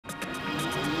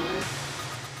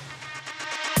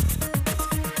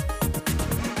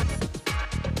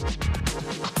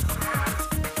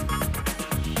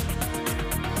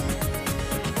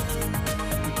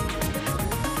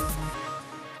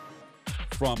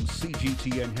From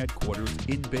CGTN headquarters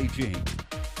in Beijing,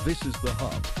 this is The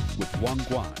Hub with Wang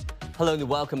Guan. Hello and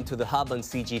welcome to The Hub on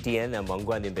CGTN. I'm Wang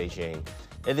Guan in Beijing.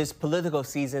 It is political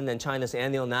season and China's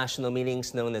annual national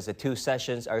meetings, known as the Two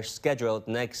Sessions, are scheduled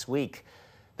next week.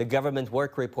 The government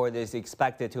work report is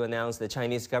expected to announce the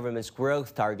Chinese government's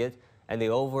growth target and the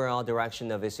overall direction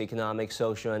of its economic,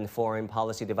 social, and foreign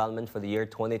policy development for the year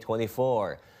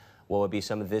 2024. What will be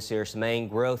some of this year's main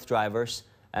growth drivers,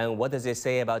 and what does it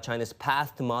say about China's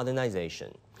path to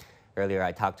modernization? Earlier,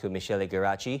 I talked to Michele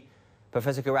Geraci.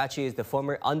 Professor Geraci is the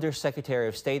former undersecretary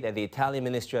of state at the Italian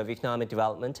Ministry of Economic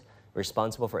Development,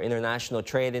 responsible for international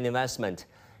trade and investment.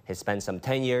 He spent some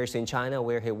 10 years in China,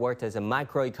 where he worked as a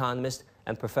macro-economist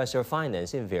and professor of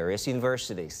finance in various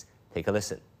universities. Take a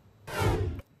listen.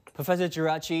 Professor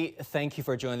Geraci, thank you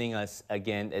for joining us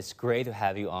again. It's great to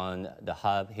have you on the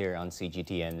Hub here on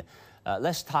CGTN.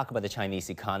 Let's talk about the Chinese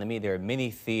economy. There are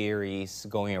many theories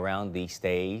going around these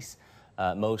days,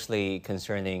 mostly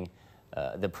concerning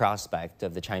the prospect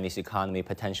of the Chinese economy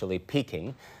potentially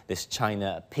peaking. This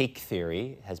China peak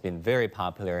theory has been very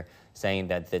popular, saying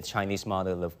that the Chinese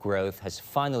model of growth has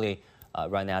finally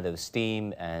run out of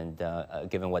steam, and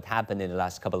given what happened in the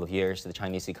last couple of years, the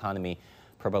Chinese economy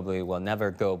probably will never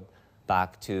go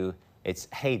back to its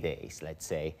heydays, let's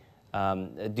say.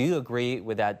 Do you agree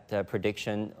with that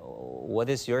prediction? What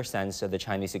is your sense of the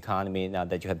Chinese economy now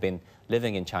that you have been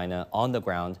living in China on the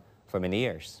ground for many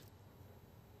years?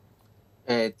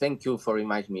 Thank you for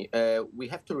reminding me. We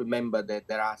have to remember that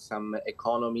there are some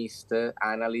economists,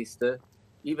 analysts,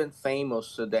 even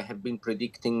famous, that have been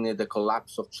predicting the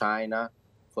collapse of China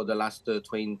for the last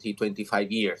 20,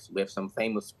 25 years. We have some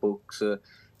famous books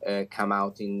come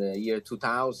out in the year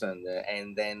 2000,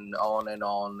 and then on and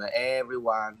on.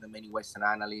 Everyone, many Western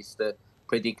analysts,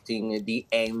 predicting the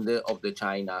end of the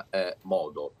China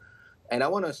model. And I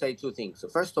want to say two things.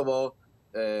 First of all,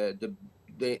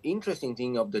 the interesting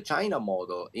thing of the China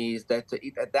model is that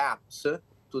it adapts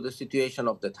to the situation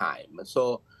of the time.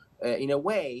 So in a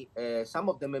way, some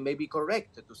of them may be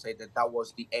correct to say that that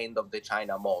was the end of the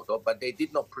China model, but they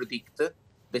did not predict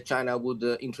that China would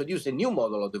introduce a new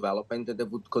model of development that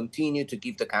would continue to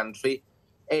give the country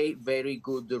a very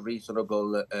good,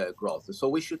 reasonable growth. So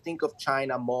we should think of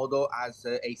China model as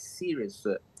a series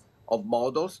of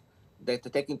models that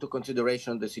take into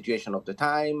consideration the situation of the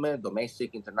time,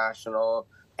 domestic, international,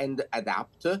 and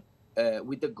adapt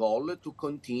with the goal to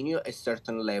continue a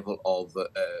certain level of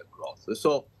growth.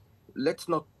 So let's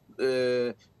not,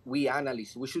 we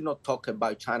analysts, we should not talk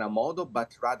about China model,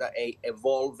 but rather a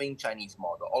evolving Chinese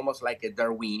model, almost like a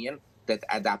Darwinian that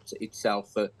adapts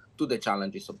itself to the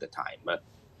challenges of the time.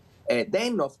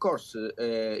 Then, of course,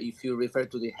 if you refer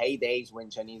to the heydays when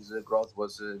Chinese growth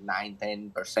was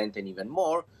 9-10% and even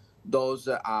more, those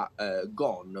are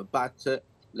gone. But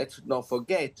let's not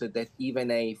forget that even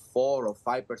a 4 or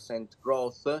 5%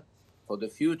 growth for the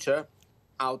future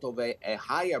out of a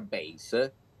higher base,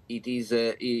 it is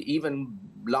even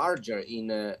larger in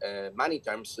money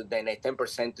terms than a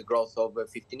 10% growth of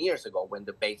 15 years ago, when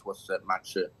the base was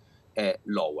much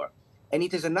lower. And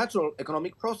it is a natural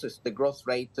economic process. The growth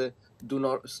rate do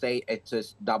not stay at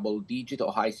double digit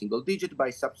or high single digit,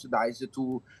 but subsidized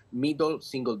to middle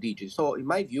single digit. So in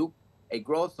my view, a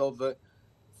growth of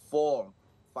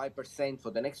 4-5%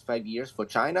 for the next 5 years for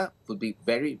China would be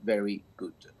very, very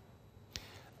good.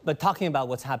 But talking about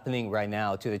what's happening right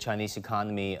now to the Chinese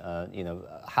economy,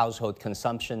 household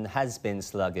consumption has been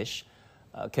sluggish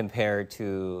compared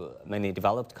to many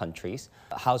developed countries.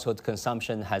 Household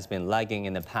consumption has been lagging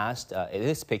in the past. It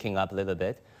is picking up a little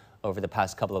bit over the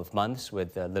past couple of months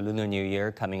with the Lunar New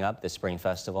Year coming up, the Spring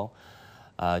Festival.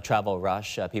 Travel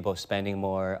rush, people spending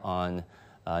more on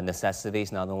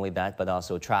necessities, not only that, but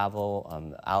also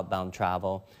travel, outbound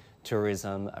travel,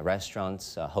 tourism,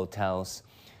 restaurants, hotels.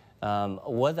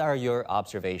 What are your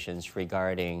observations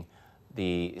regarding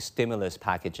the stimulus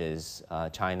packages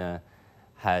China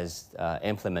has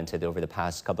implemented over the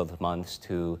past couple of months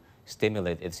to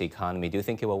stimulate its economy? Do you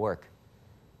think it will work?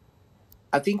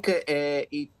 I think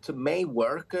it may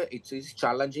work. It is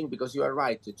challenging because you are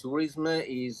right. Tourism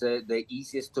is the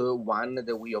easiest one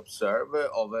that we observe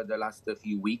over the last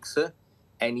few weeks,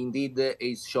 and indeed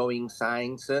is showing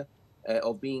signs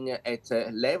of being at a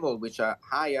level which are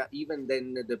higher even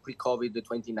than the pre-COVID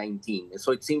 2019.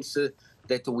 So it seems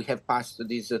that we have passed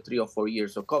these 3 or 4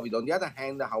 years of COVID. On the other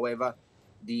hand, however,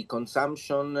 the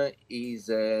consumption is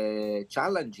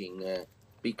challenging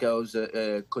because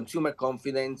consumer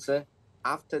confidence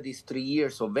after these 3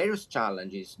 years of various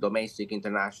challenges, domestic,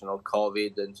 international,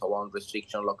 COVID, and so on,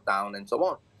 restriction, lockdown, and so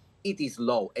on, it is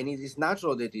low. And it is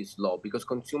natural that it is low because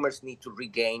consumers need to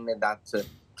regain that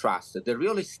trust. The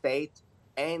real estate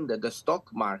and the stock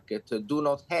market do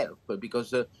not help,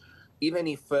 because even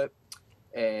if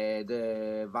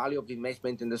the value of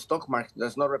investment in the stock market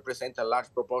does not represent a large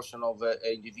proportion of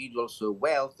individuals'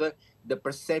 wealth, the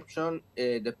perception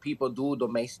that people do,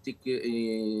 domestic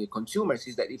consumers,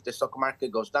 is that if the stock market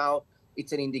goes down,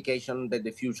 it's an indication that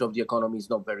the future of the economy is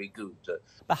not very good.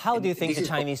 But how do you think the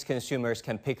Chinese consumers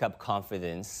can pick up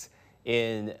confidence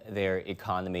in their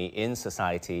economy, in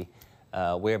society,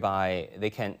 whereby they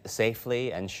can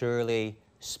safely and surely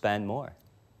spend more?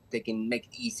 They can make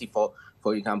it easy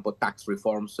for example, tax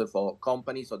reforms for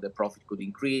companies so the profit could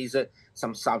increase,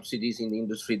 some subsidies in the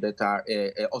industry that are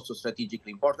also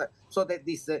strategically important, so that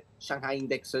this Shanghai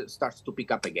index starts to pick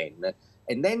up again.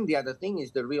 And then the other thing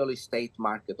is the real estate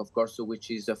market, of course, which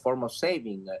is a form of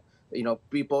saving.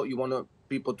 You want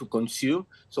people to consume,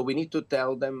 so we need to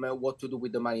tell them what to do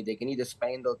with the money. They can either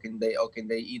spend or can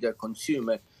they either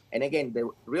consume. And again, the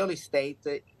real estate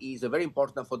is very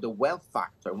important for the wealth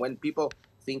factor. When people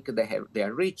think they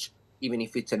are rich, even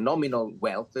if it's a nominal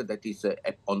wealth that is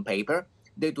on paper,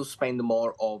 they do spend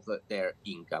more of their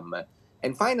income.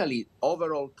 And finally,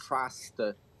 overall trust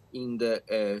in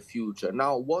the future.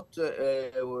 Now, what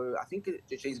I think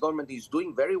the Chinese government is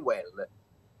doing very well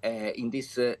in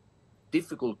this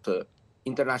difficult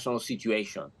international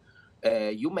situation.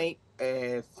 You may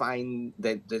find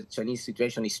that the Chinese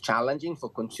situation is challenging for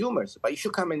consumers, but you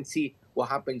should come and see what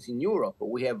happens in Europe.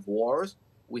 We have wars,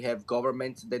 we have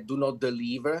governments that do not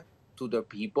deliver to the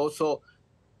people. So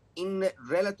in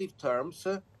relative terms,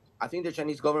 I think the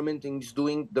Chinese government is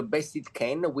doing the best it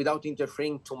can without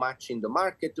interfering too much in the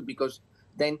market, because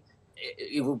then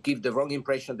it will give the wrong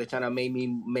impression that China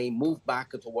may move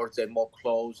back towards a more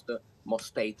closed, more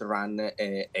state-run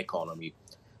economy.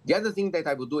 The other thing that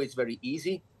I would do is very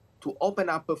easy, to open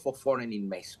up for foreign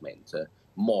investment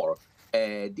more.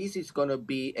 This is going to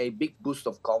be a big boost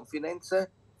of confidence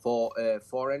for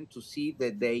foreign to see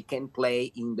that they can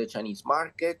play in the Chinese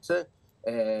market,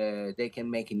 they can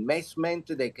make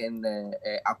investment, they can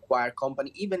acquire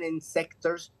company, even in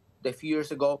sectors that a few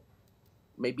years ago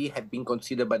maybe have been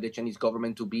considered by the Chinese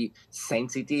government to be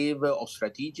sensitive or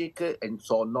strategic, and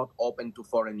so not open to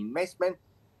foreign investment.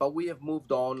 But we have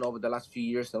moved on over the last few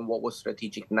years, and what was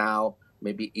strategic now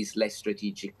maybe is less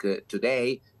strategic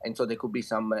today, and so there could be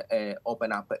some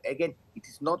open up. Again, it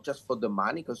is not just for the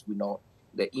money, because we know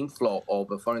the inflow of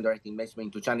foreign direct investment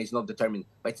into China is not determined,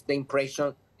 but it's the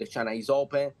impression that China is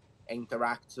open,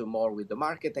 interacts more with the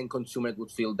market, and consumers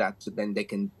would feel that then they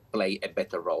can play a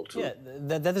better role too.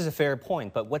 Yeah, that is a fair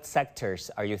point, but what sectors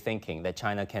are you thinking that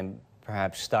China can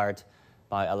perhaps start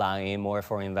by allowing in more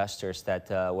foreign investors that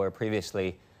were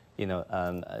previously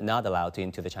not allowed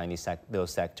into the Chinese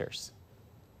those sectors?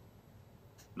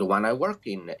 The one I work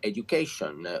in,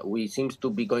 education, we seem to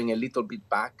be going a little bit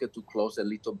back to close a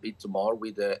little bit more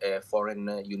with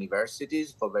foreign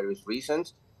universities for various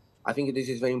reasons. I think this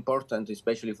is very important,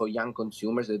 especially for young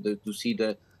consumers, to see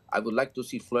I would like to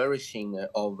see flourishing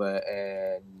of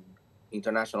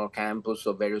international campus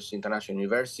of various international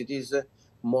universities,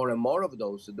 more and more of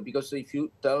those. Because if you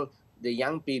tell the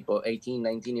young people, 18,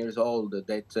 19 years old,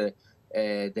 that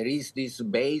there is this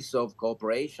base of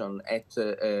cooperation at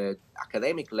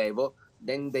academic level,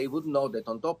 then they would know that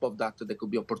on top of that, there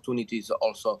could be opportunities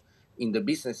also in the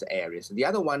business areas. The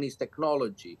other one is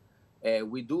technology.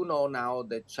 We do know now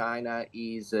that China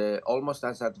is almost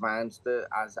as advanced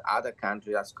as other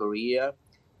countries, as Korea,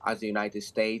 as the United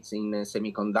States in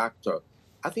semiconductor.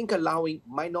 I think allowing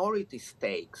minority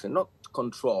stakes, not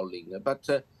controlling, but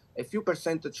a few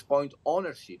percentage point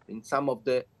ownership in some of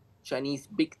the Chinese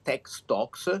big tech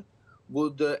stocks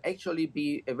would actually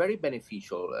be very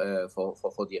beneficial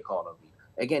for the economy.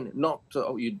 Again, not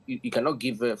you cannot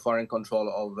give foreign control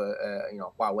of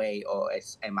Huawei or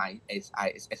SMIC,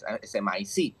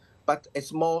 but a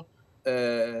small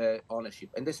ownership.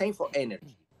 And the same for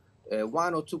energy,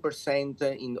 1 or 2%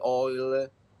 in oil,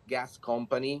 gas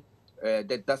company.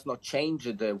 That does not change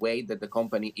the way that the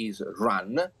company is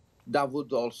run. That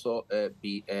would also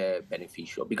be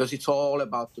beneficial, because it's all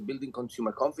about building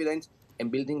consumer confidence and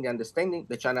building the understanding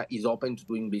that China is open to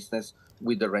doing business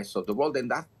with the rest of the world. And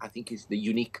that, I think, is the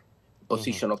unique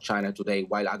position of China today.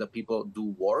 While other people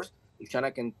do wars, if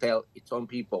China can tell its own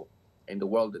people and the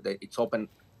world that it's open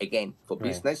again for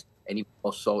business, and if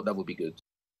also, that would be good.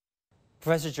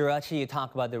 Professor Geraci, you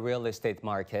talk about the real estate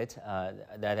market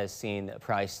that has seen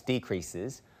price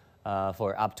decreases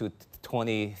for up to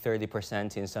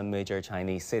 20–30% in some major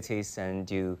Chinese cities, and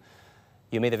you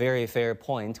made a very fair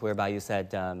point whereby you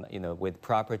said, with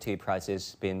property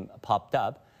prices being popped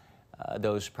up,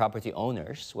 those property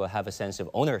owners will have a sense of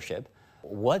ownership.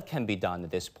 What can be done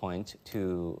at this point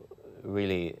to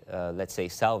really, let's say,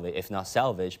 salvage, if not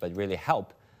salvage, but really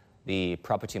help the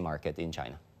property market in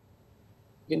China?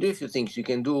 You can do a few things. You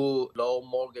can do low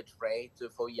mortgage rate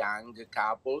for young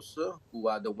couples who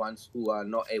are the ones who are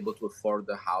not able to afford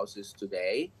the houses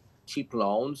today. Cheap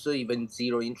loans, even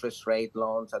zero interest rate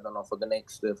loans, I don't know, for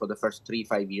the first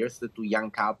 3-5 years to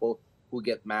young couple who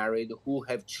get married, who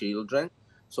have children.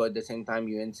 So at the same time,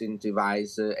 you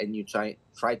incentivize and you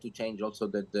try to change also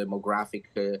the demographic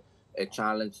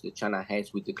challenge that China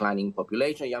has with declining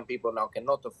population. Young people now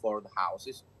cannot afford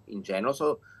houses in general.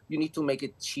 So you need to make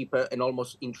it cheaper and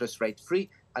almost interest rate free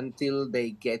until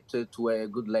they get to a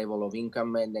good level of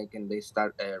income and they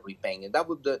start repaying it. That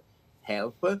would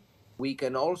help. We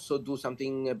can also do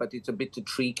something, but it's a bit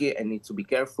tricky and need to be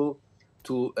careful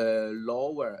to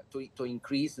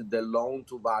increase the loan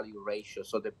to value ratio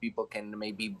so that people can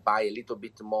maybe buy a little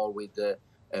bit more with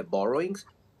borrowings.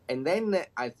 And then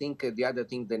I think the other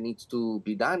thing that needs to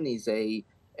be done is a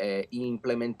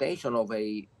implementation of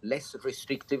a less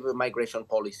restrictive migration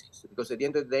policies, because at the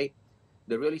end of the day,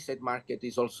 the real estate market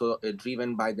is also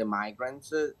driven by the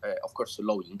migrants, of course,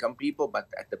 low-income people, but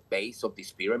at the base of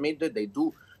this pyramid, they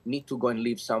do need to go and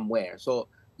live somewhere. So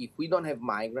if we don't have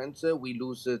migrants, we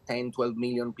lose 10, 12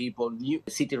 million people, new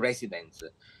city residents,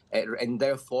 and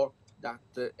therefore that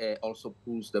also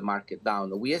pulls the market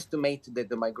down. We estimate that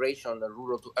the migration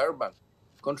rural to urban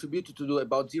contributed to do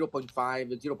about 0.5,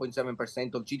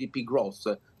 0.7% of GDP growth,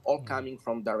 all coming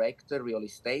from direct real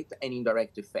estate and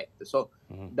indirect effect. So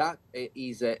that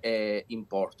is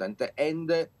important.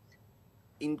 And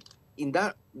in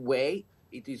that way,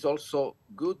 it is also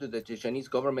good that the Chinese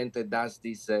government does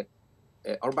this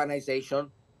urbanization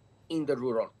in the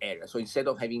rural area. So instead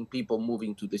of having people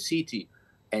moving to the city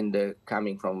and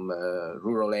coming from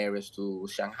rural areas to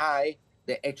Shanghai,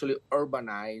 they actually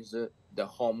urbanize the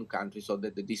home country so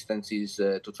that the distances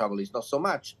to travel is not so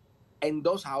much. And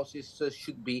those houses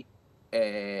should be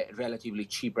relatively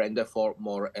cheaper and therefore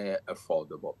more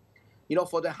affordable. You know,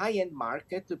 for the high-end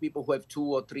market, the people who have 2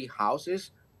 or 3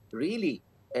 houses, really,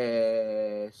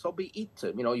 so be it.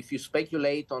 You know, if you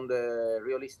speculate on the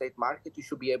real estate market, you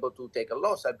should be able to take a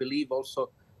loss. I believe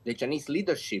also the Chinese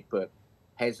leadership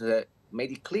has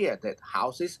made it clear that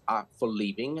houses are for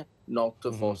living, not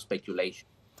for speculation.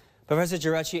 Professor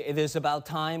Geraci, it is about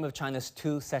time of China's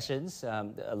 2 sessions,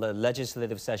 the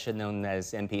legislative session known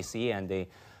as NPC and the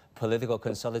political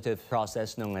consultative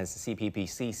process known as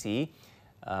CPPCC.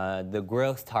 The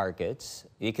growth targets,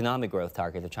 the economic growth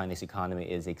target of the Chinese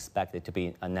economy is expected to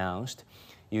be announced.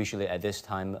 Usually at this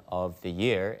time of the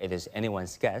year, it is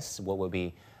anyone's guess what will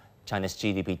be China's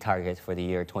GDP target for the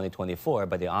year 2024,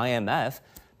 but the IMF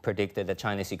predicted that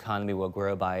China's economy will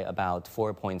grow by about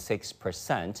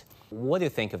 4.6%. What do you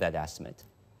think of that estimate?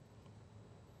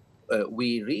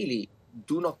 We really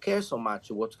do not care so much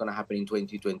what's going to happen in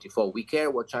 2024. We care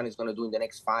what China is going to do in the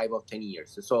next 5 or 10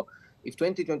 years. So if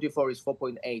 2024 is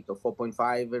 4.8 or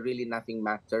 4.5, really nothing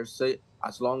matters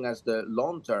as long as the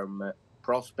long-term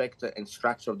prospect and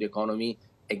structure of the economy,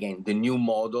 again, the new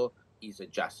model is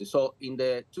adjusted. So in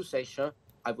the 2 sessions,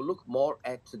 I will look more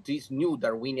at this new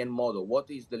Darwinian model. What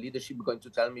is the leadership going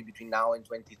to tell me between now and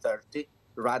 2030,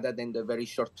 rather than the very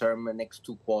short-term next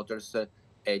 2 quarters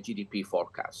GDP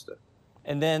forecast?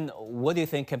 And then what do you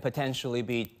think can potentially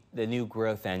be the new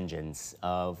growth engines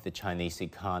of the Chinese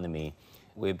economy?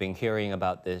 We've been hearing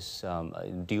about this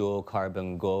dual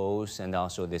carbon goals and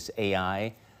also this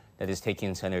AI that is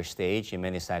taking center stage in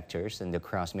many sectors and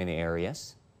across many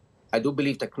areas. I do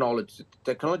believe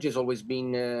technology has always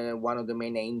been one of the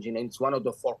main engines, and it's one of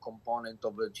the 4 components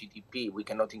of GDP. We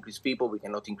cannot increase people, we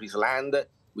cannot increase land,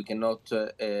 we can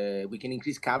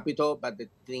increase capital, but the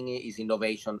thing is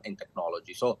innovation and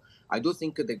technology. So I do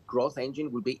think the growth engine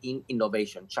will be in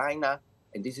innovation. China,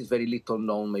 and this is very little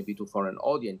known maybe to foreign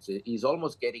audience, is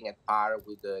almost getting at par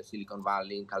with Silicon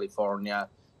Valley in California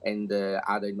and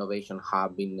other innovation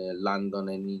hub in London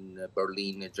and in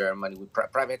Berlin, Germany. With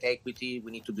private equity,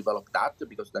 we need to develop that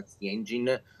because that's the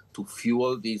engine to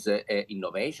fuel this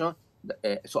innovation.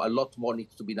 So a lot more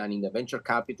needs to be done in the venture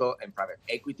capital and private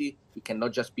equity. It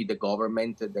cannot just be the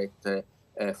government that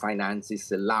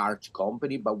finances a large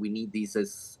company, but we need this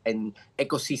as an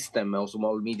ecosystem of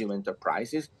small, medium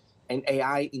enterprises. And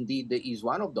AI indeed is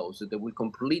one of those that will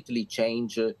completely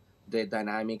change the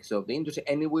dynamics of the industry,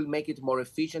 and it will make it more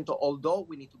efficient, although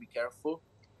we need to be careful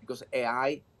because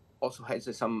AI also has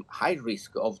some high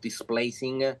risk of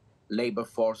displacing labor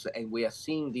force, and we are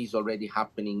seeing this already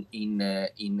happening in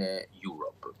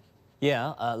Europe. Yeah,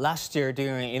 last year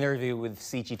during an interview with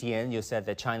CGTN, you said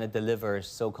that China delivers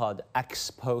so-called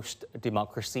ex-post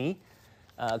democracy.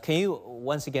 Can you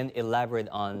once again elaborate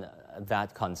on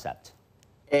that concept?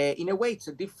 In a way, it's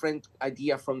a different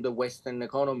idea from the Western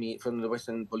economy, from the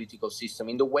Western political system.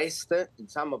 In the West, in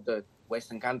some of the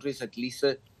Western countries, at least,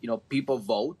 people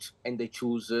vote and they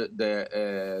choose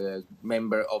the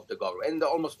member of the government, and they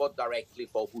almost vote directly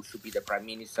for who should be the prime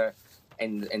minister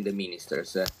and the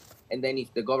ministers. And then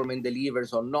if the government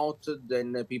delivers or not,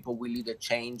 then people will either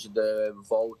change the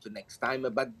vote next time,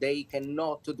 but they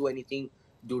cannot do anything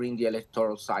during the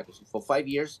electoral cycle. So for 5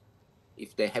 years,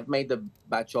 if they have made a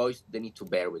bad choice, they need to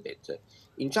bear with it.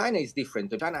 In China, it's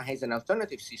different. China has an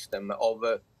alternative system of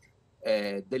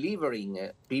delivering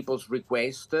people's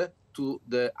requests to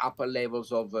the upper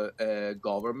levels of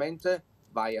government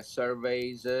via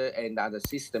surveys and other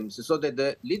systems, so that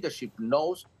the leadership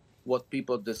knows what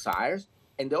people desire,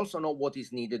 and they also know what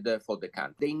is needed for the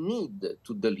country. They need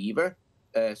to deliver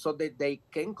so that they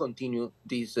can continue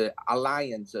this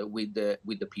alliance with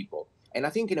the people. And I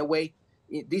think, in a way,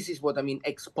 this is what I mean,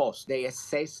 ex post. They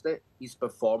assess his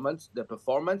performance,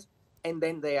 and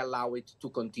then they allow it to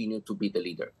continue to be the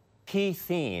leader. Key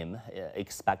theme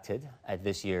expected at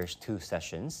this year's two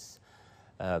sessions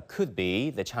could be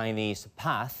the Chinese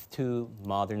path to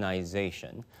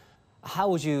modernization. How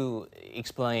would you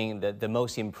explain the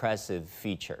most impressive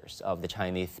features of the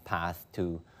Chinese path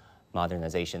to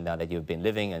modernization now that you've been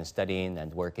living and studying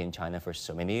and working in China for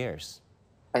so many years?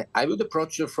 I would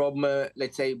approach it from,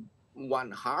 let's say,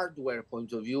 one hardware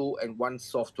point of view and one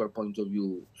software point of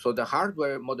view. So the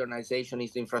hardware modernization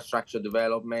is infrastructure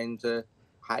development,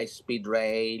 high-speed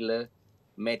rail,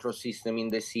 metro system in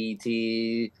the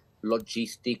city,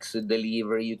 logistics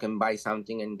delivery. You can buy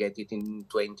something and get it in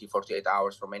 20, 48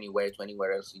 hours from anywhere to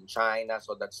anywhere else in China.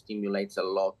 So that stimulates a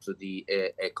lot the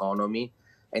economy.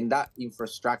 And that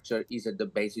infrastructure is at the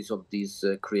basis of this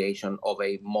creation of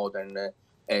a modern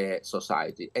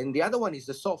society. And the other one is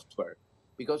the software.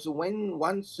 Because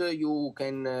once you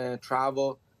can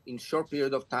travel in short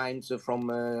period of times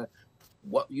from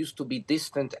what used to be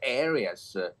distant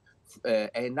areas,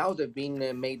 and now they've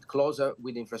been made closer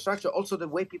with infrastructure, also the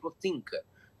way people think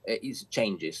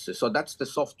changes. So that's the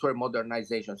software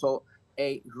modernization. So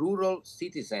a rural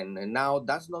citizen now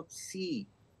does not see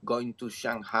going to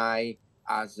Shanghai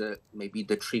as maybe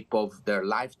the trip of their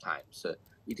lifetimes.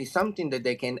 It is something that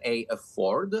they can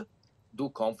afford, do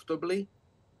comfortably,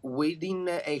 within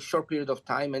a short period of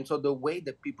time. And so the way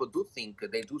that people do think,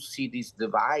 they do see this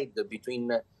divide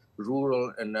between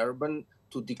rural and urban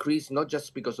to decrease, not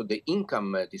just because of the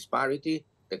income disparity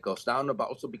that goes down, but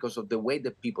also because of the way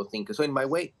that people think. So in my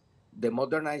way, the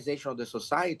modernization of the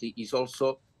society is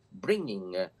also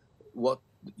bringing what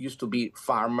used to be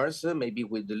farmers, maybe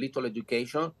with little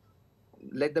education,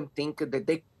 let them think that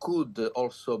they could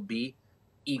also be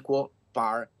equal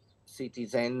par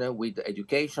citizen with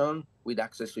education, with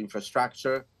access to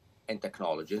infrastructure and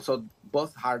technology. So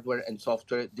both hardware and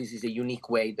software, this is a unique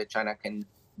way that China can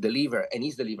deliver and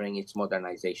is delivering its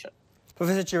modernization.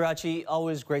 Professor Geraci,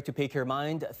 always great to pick your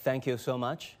mind. Thank you so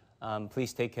much.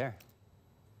 Please take care.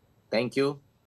 Thank you.